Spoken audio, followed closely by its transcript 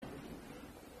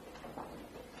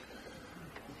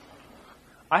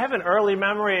I have an early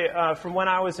memory from when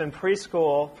I was in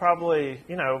preschool, probably,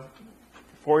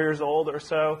 4 years old or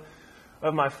so,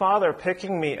 of my father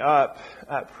picking me up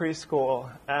at preschool.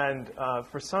 And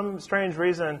for some strange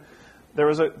reason,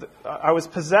 I was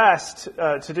possessed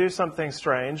to do something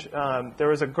strange. There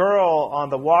was a girl on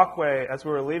the walkway as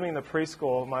we were leaving the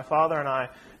preschool, my father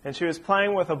and she was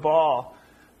playing with a ball.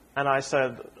 And I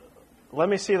said, "Let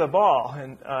me see the ball."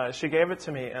 And she gave it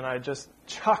to me, and I just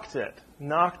chucked it,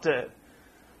 knocked it,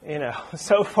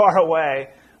 so far away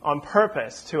on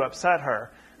purpose to upset her.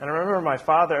 And I remember my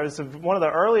father, it was one of the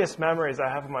earliest memories I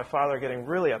have of my father getting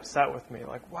really upset with me.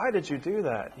 Like, why did you do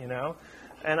that,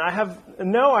 And I have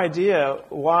no idea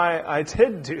why I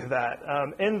did do that.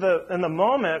 In the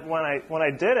moment when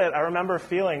I did it, I remember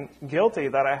feeling guilty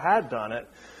that I had done it.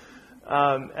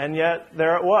 And yet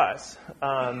there it was.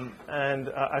 And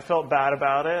I felt bad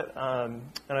about it. And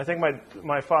I think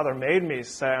my father made me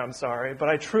say I'm sorry, but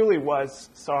I truly was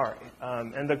sorry.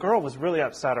 And the girl was really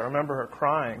upset. I remember her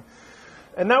crying.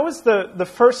 And that was the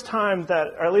first time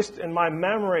that, or at least in my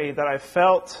memory, that I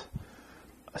felt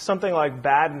something like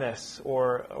badness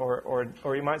or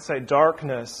you might say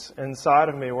darkness inside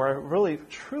of me, where I really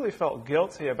truly felt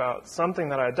guilty about something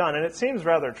that I had done. And it seems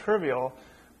rather trivial,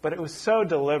 but it was so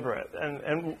deliberate.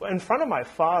 And in front of my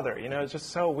father, it's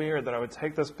just so weird that I would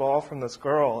take this ball from this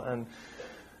girl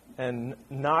and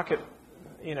knock it,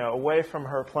 away from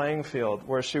her playing field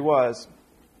where she was.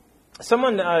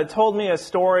 Someone told me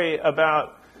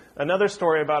another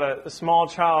story about a small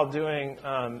child doing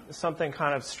something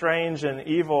kind of strange and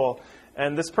evil.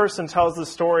 And this person tells the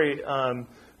story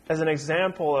as an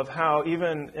example of how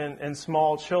even in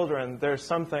small children there's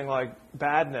something like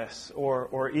badness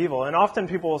or evil. And often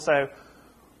people will say,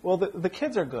 well, the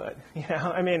kids are good.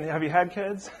 Have you had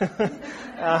kids?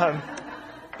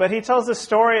 But he tells the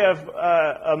story of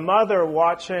a mother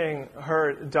watching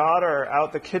her daughter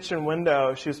out the kitchen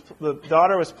window. The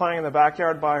daughter was playing in the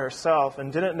backyard by herself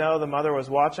and didn't know the mother was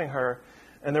watching her.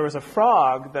 And there was a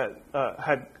frog that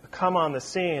had come on the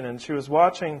scene, and she was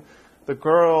watching the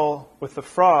girl with the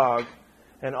frog,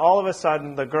 and all of a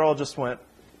sudden the girl just went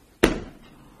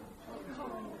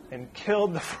and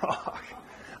killed the frog.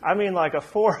 Like a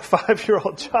 4 or 5 year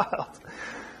old child.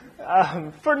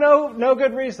 For no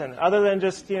good reason, other than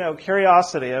just,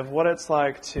 curiosity of what it's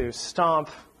like to stomp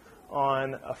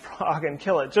on a frog and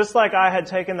kill it. Just like I had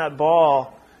taken that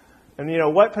ball, and,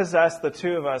 what possessed the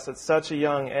two of us at such a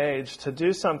young age to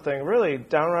do something really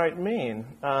downright mean.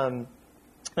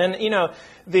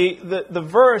 The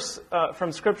verse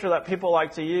from Scripture that people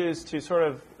like to use to sort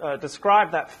of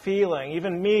describe that feeling,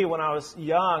 even me when I was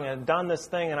young and done this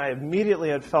thing and I immediately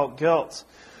had felt guilt,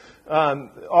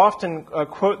 often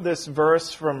quote this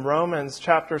verse from Romans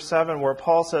chapter 7 where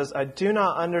Paul says, "I do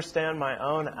not understand my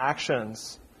own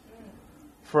actions,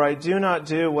 for I do not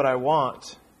do what I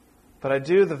want, but I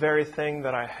do the very thing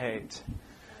that I hate."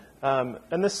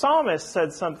 And the psalmist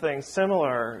said something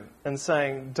similar in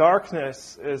saying,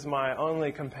 "Darkness is my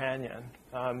only companion."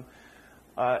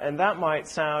 And that might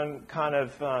sound kind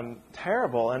of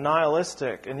terrible and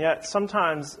nihilistic, and yet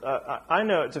sometimes I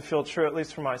know it to feel true, at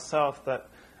least for myself,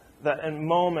 that in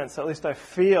moments, at least I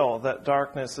feel that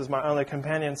darkness is my only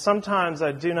companion. Sometimes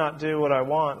I do not do what I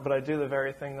want, but I do the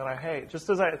very thing that I hate.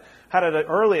 Just as I had at an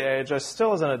early age, I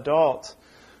still as an adult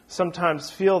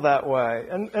sometimes feel that way.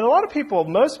 And a lot of people,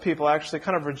 most people actually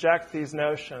kind of reject these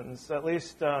notions, at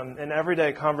least in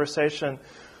everyday conversation,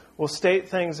 will state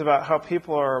things about how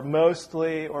people are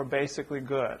mostly or basically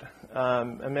good.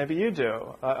 And maybe you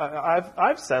do.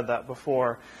 I've said that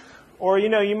before. Or,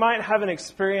 you might have an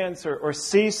experience or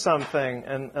see something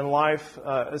in life.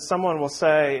 Someone will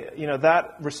say,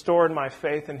 that restored my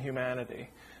faith in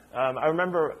humanity. I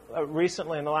remember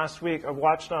recently in the last week, I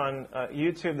watched on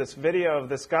YouTube this video of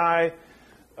this guy.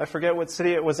 I forget what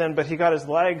city it was in, but he got his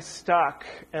legs stuck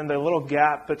in the little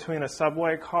gap between a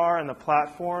subway car and the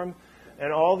platform.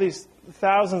 And all these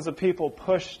thousands of people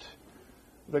pushed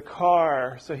the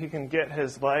car so he can get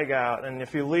his leg out. And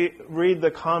if you read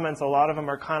the comments, a lot of them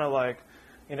are kind of like,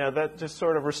 that just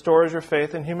sort of restores your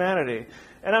faith in humanity.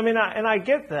 And I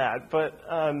get that, but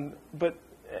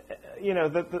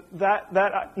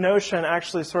that notion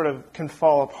actually sort of can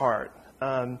fall apart.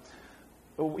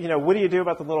 What do you do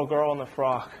about the little girl and the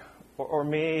frog, or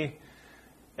me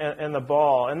and the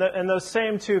ball? And those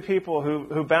same two people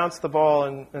who bounced the ball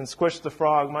and squished the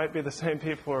frog might be the same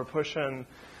people who are pushing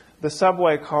the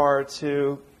subway car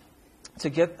to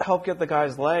help get the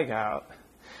guy's leg out.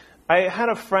 I had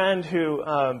a friend who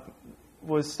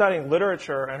was studying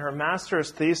literature, and her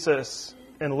master's thesis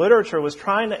in literature was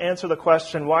trying to answer the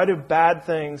question, why do bad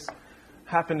things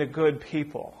happen to good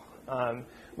people?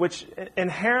 which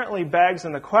inherently begs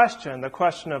in the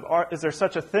question of, is there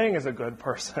such a thing as a good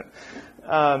person?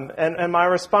 And my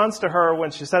response to her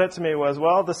when she said it to me was,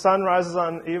 well, the sun rises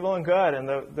on evil and good, and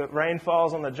the rain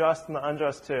falls on the just and the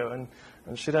unjust too.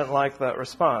 And she didn't like that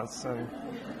response. And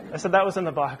I said, that was in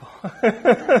the Bible.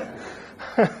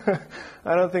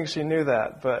 I don't think she knew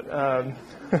that, but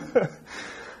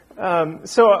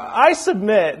so I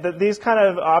submit that these kind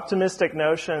of optimistic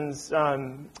notions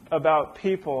about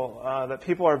people, that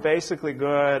people are basically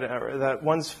good, or that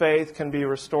one's faith can be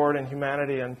restored in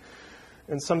humanity and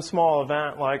in some small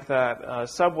event like that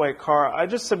subway car, I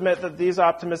just submit that these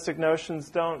optimistic notions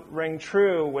don't ring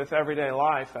true with everyday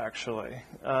life, actually.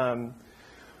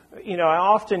 I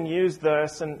often use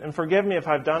this, and forgive me if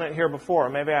I've done it here before.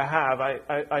 Maybe I have.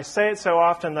 I say it so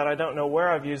often that I don't know where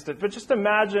I've used it. But just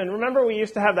imagine, remember we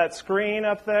used to have that screen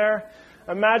up there?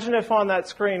 Imagine if on that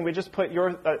screen we just put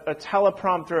a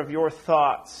teleprompter of your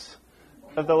thoughts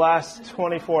of the last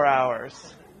 24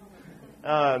 hours.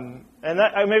 And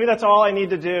maybe that's all I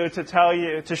need to do to tell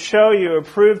you, to show you, or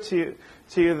prove to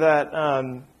you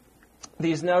that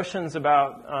these notions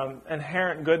about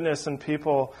inherent goodness in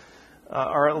people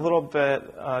are a little bit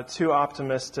too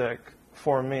optimistic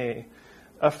for me.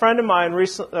 A friend of mine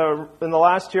in the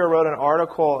last year wrote an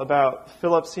article about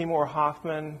Philip Seymour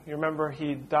Hoffman. You remember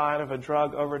he died of a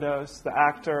drug overdose, the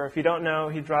actor. If you don't know,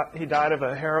 he died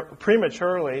of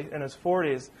prematurely in his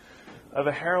 40s of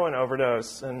a heroin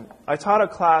overdose. And I taught a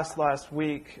class last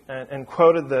week and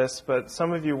quoted this, but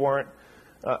some of you weren't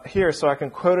here, so I can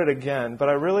quote it again. But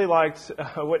I really liked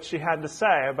what she had to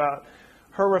say about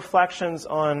her reflections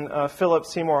on Philip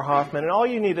Seymour Hoffman. And all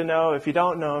you need to know, if you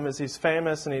don't know him, is he's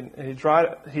famous and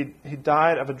he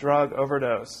died of a drug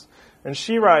overdose. And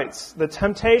she writes, "The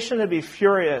temptation to be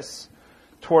furious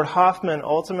toward Hoffman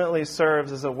ultimately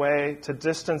serves as a way to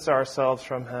distance ourselves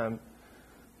from him,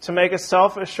 to make a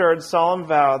self-assured solemn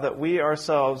vow that we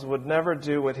ourselves would never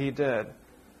do what he did,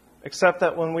 except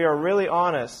that when we are really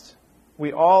honest,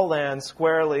 we all land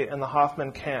squarely in the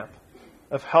Hoffman camp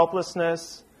of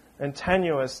helplessness and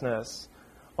tenuousness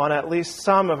on at least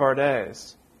some of our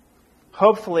days.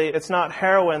 Hopefully, it's not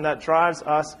heroin that drives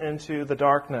us into the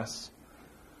darkness,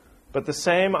 but the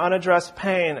same unaddressed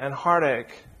pain and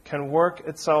heartache can work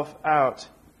itself out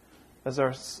as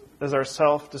our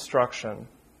self-destruction."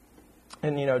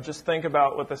 And, just think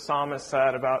about what the psalmist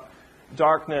said about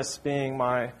darkness being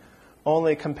my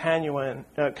only companion.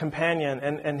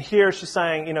 And here she's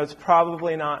saying, it's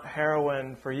probably not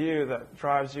heroin for you that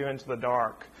drives you into the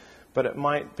dark, but it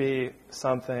might be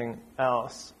something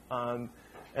else. And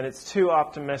it's too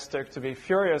optimistic to be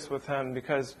furious with him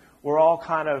because we're all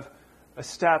kind of a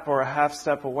step or a half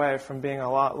step away from being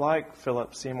a lot like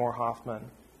Philip Seymour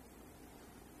Hoffman.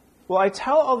 Well, I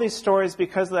tell all these stories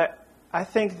because I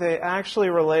think they actually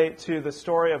relate to the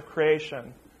story of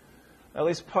creation, at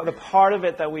least the part of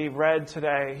it that we read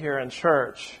today here in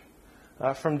church,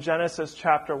 from Genesis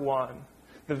chapter 1.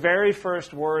 The very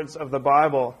first words of the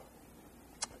Bible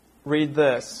read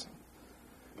this: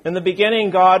 "In the beginning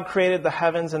God created the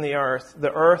heavens and the earth.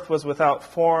 The earth was without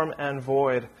form and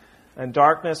void, and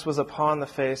darkness was upon the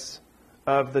face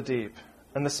of the deep.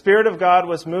 And the Spirit of God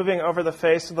was moving over the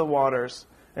face of the waters.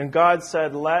 And God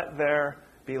said, 'Let there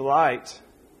be light.'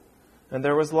 And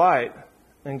there was light.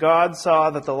 And God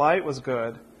saw that the light was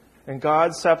good. And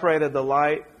God separated the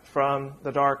light from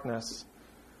the darkness.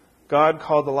 God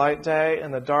called the light day,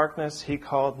 and the darkness He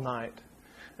called night."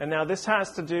 And now this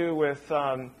has to do with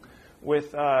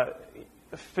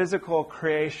physical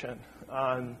creation.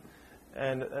 And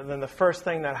then the first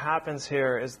thing that happens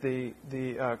here is the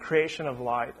creation of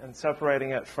light and separating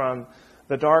it from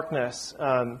the darkness.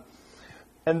 And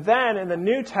then in the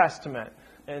New Testament,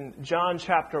 in John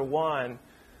chapter 1,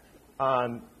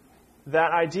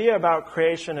 that idea about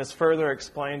creation is further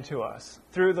explained to us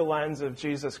through the lens of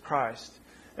Jesus Christ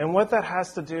and what that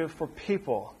has to do for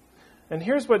people. And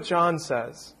here's what John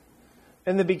says: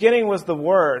 "In the beginning was the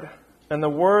Word, and the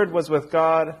Word was with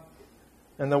God,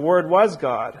 and the Word was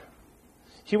God.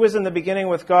 He was in the beginning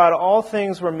with God. All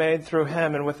things were made through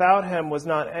Him, and without Him was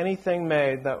not anything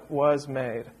made that was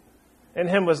made. In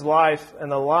Him was life, and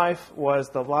the life was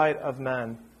the light of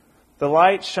men. The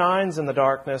light shines in the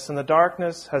darkness, and the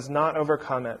darkness has not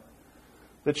overcome it.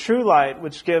 The true light,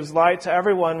 which gives light to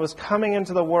everyone, was coming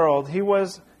into the world. He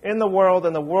was in the world,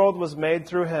 and the world was made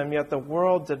through Him, yet the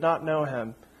world did not know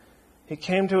Him. He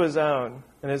came to His own,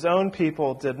 and His own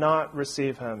people did not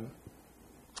receive Him."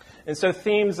 And so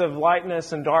themes of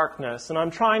lightness and darkness, and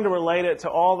I'm trying to relate it to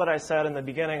all that I said in the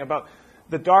beginning about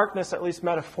the darkness, at least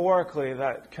metaphorically,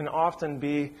 that can often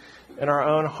be in our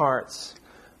own hearts.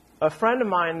 a friend of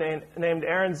mine named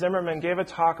Aaron Zimmerman gave a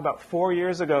talk about 4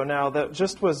 years ago now that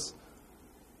just was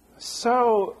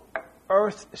so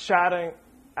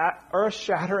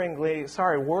earth-shatteringly,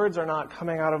 sorry, words are not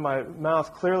coming out of my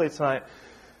mouth clearly tonight.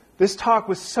 This talk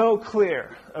was so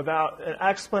clear about an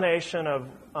explanation of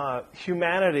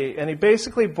humanity, and he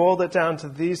basically boiled it down to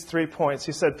these 3 points.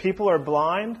 He said people are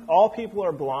blind, all people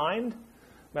are blind,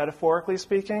 metaphorically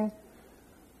speaking.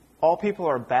 All people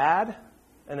are bad.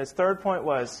 And his third point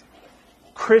was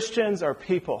Christians are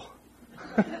people.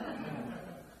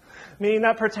 Meaning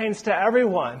that pertains to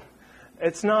everyone.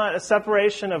 It's not a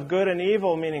separation of good and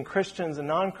evil, meaning Christians and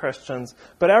non-Christians,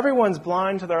 but everyone's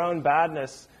blind to their own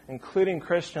badness, including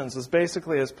Christians, is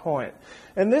basically his point.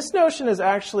 And this notion is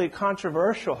actually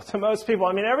controversial to most people.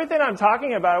 I mean, everything I'm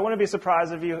talking about, I wouldn't be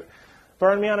surprised if you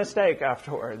burn me on a stake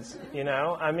afterwards, you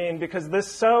know? I mean, because this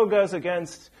so goes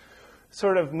against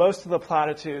sort of most of the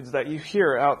platitudes that you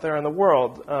hear out there in the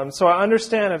world. So I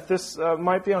understand if this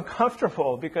might be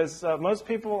uncomfortable because most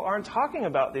people aren't talking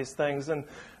about these things. And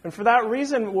for that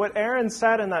reason, what Aaron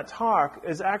said in that talk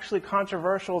is actually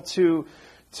controversial to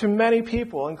many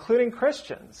people, including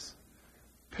Christians,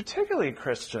 particularly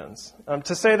Christians.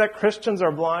 To say that Christians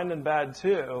are blind and bad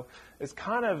too is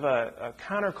kind of a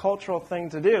countercultural thing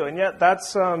to do. And yet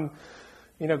that's... go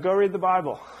read the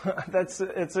Bible.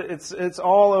 It's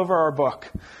all over our book.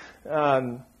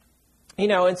 And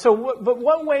so, but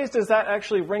what ways does that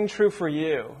actually ring true for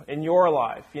you in your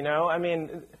life? I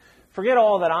mean, forget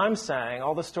all that I'm saying,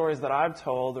 all the stories that I've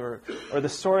told, or the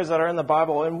stories that are in the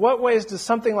Bible. In what ways does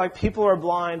something like people are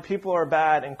blind, people are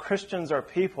bad, and Christians are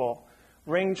people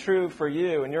ring true for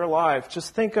you in your life?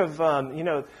 Just think of,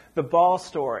 the ball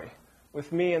story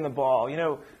with me and the ball.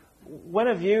 When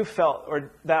have you felt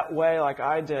that way like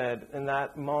I did in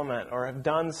that moment, or have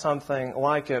done something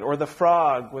like it? Or the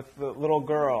frog with the little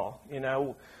girl,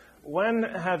 when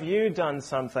have you done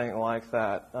something like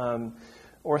that?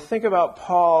 Or think about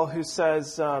Paul, who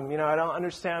says, I don't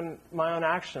understand my own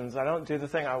actions. I don't do the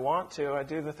thing I want to. I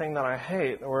do the thing that I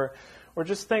hate. Or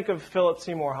just think of Philip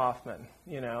Seymour Hoffman,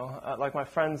 like my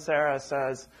friend Sarah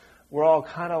says, we're all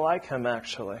kind of like him,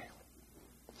 actually.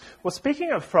 Well,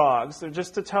 speaking of frogs,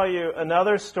 just to tell you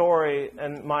another story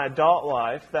in my adult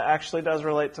life that actually does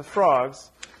relate to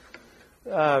frogs.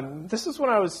 This is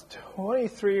when I was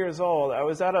 23 years old. I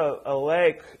was at a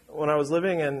lake when I was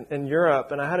living in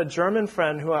Europe, and I had a German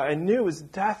friend who I knew was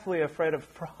deathly afraid of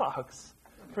frogs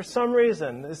for some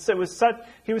reason.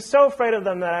 He was so afraid of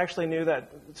them that I actually knew that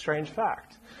strange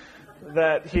fact,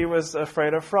 that he was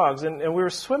afraid of frogs. And we were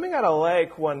swimming at a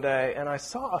lake one day, and I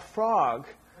saw a frog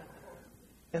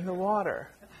in the water.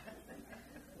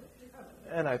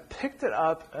 And I picked it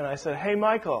up and I said, "Hey,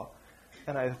 Michael."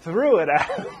 And I threw it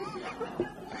at him.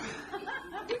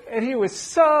 And he was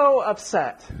so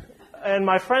upset. And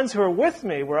my friends who were with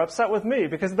me were upset with me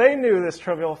because they knew this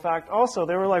trivial fact also.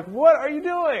 They were like, "What are you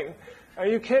doing? Are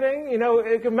you kidding?"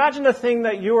 Imagine the thing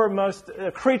that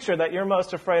a creature that you're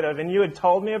most afraid of. And you had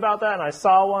told me about that and I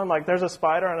saw one, like there's a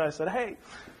spider, and I said, "Hey."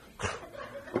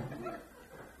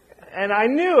 And I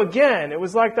knew, again, it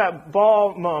was like that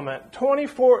ball moment. 20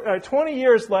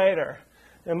 years later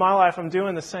in my life, I'm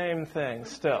doing the same thing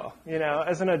still.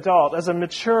 As an adult, as a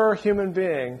mature human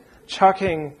being,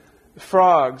 chucking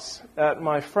frogs at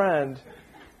my friend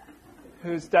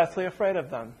who's deathly afraid of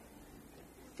them.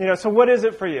 So what is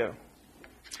it for you?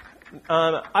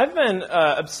 I've been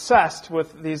obsessed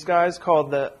with these guys called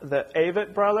the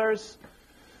Avett Brothers.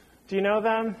 Do you know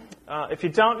them? If you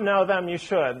don't know them, you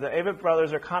should. The Avett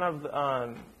Brothers are kind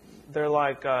of, they're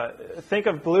like, think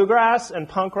of bluegrass and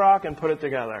punk rock and put it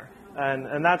together.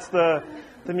 And that's the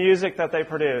music that they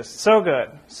produce. So good,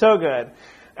 so good.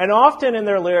 And often in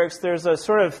their lyrics, there's a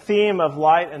sort of theme of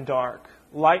light and dark,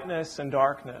 lightness and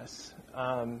darkness.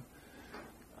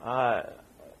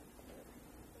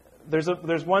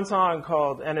 There's one song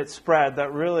called "And It Spread"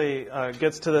 that really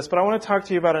gets to this. But I want to talk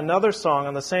to you about another song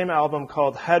on the same album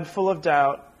called "Head Full of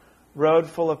Doubt, Road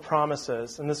Full of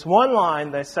Promises." And this one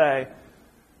line, they say,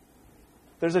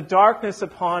 "There's a darkness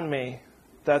upon me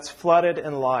that's flooded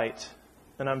in light,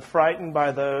 and I'm frightened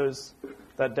by those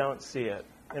that don't see it."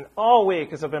 And all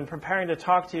week, as I've been preparing to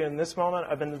talk to you in this moment,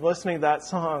 I've been listening to that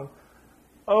song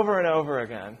over and over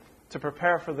again to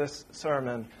prepare for this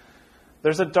sermon.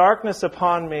 There's a darkness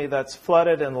upon me that's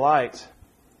flooded in light,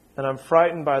 and I'm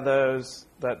frightened by those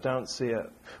that don't see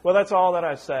it. Well, that's all that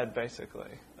I've said, basically,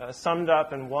 summed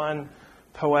up in one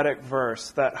poetic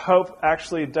verse, that hope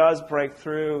actually does break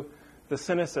through the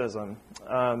cynicism.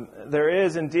 There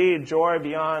is indeed joy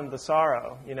beyond the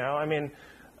sorrow.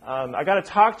 I got to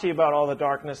talk to you about all the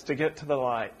darkness to get to the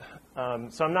light.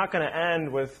 So I'm not going to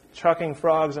end with chucking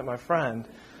frogs at my friend.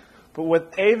 But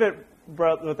what the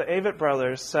Avett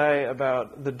brothers say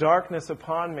about the darkness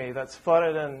upon me that's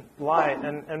flooded in light,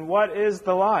 and what is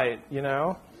the light,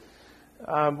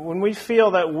 when we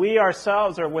feel that we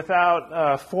ourselves are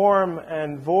without form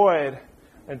and void,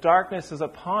 and darkness is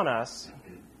upon us,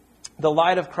 the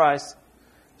light of Christ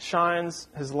shines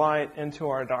His light into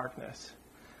our darkness,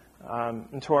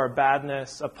 into our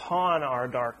badness, upon our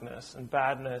darkness and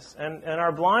badness and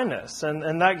our blindness.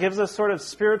 And that gives us sort of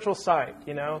spiritual sight,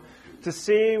 to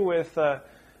see with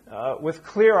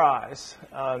clear eyes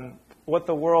what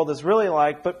the world is really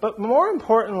like. But more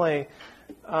importantly,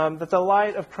 that the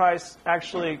light of Christ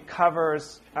actually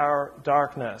covers our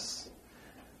darkness.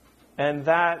 And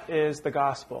that is the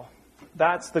gospel.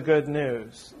 That's the good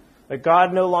news. That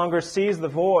God no longer sees the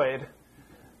void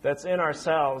that's in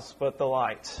ourselves, but the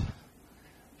light.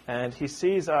 And He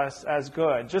sees us as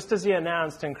good, just as He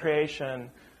announced in creation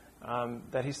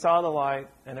that He saw the light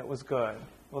and it was good.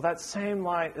 Well, that same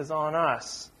light is on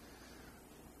us,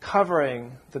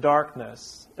 covering the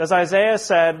darkness. As Isaiah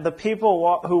said, the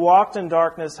people who walked in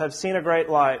darkness have seen a great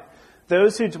light.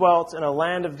 Those who dwelt in a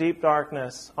land of deep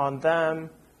darkness, on them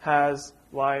has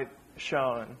light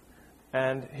shone.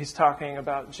 And He's talking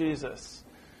about Jesus.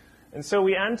 And so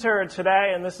we enter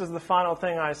today, and this is the final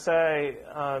thing I say.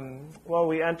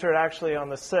 We entered actually on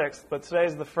the 6th, but today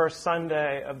is the first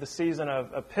Sunday of the season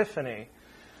of Epiphany,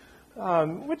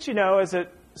 which, as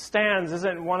it stands,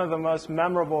 isn't one of the most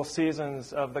memorable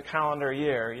seasons of the calendar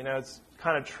year. It's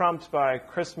kind of trumped by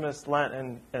Christmas,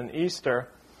 Lent, and Easter.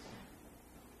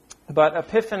 But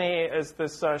Epiphany is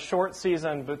this short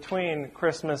season between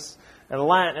Christmas and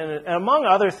Lent, and among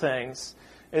other things,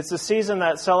 it's a season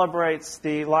that celebrates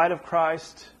the light of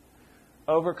Christ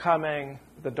overcoming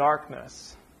the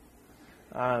darkness.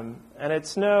 And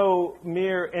it's no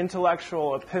mere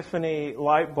intellectual epiphany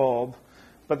light bulb,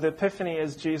 but the epiphany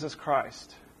is Jesus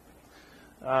Christ.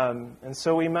 And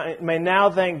so we may now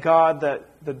thank God that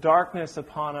the darkness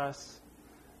upon us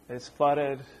is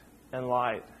flooded in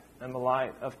light, and the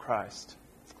light of Christ.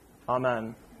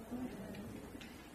 Amen.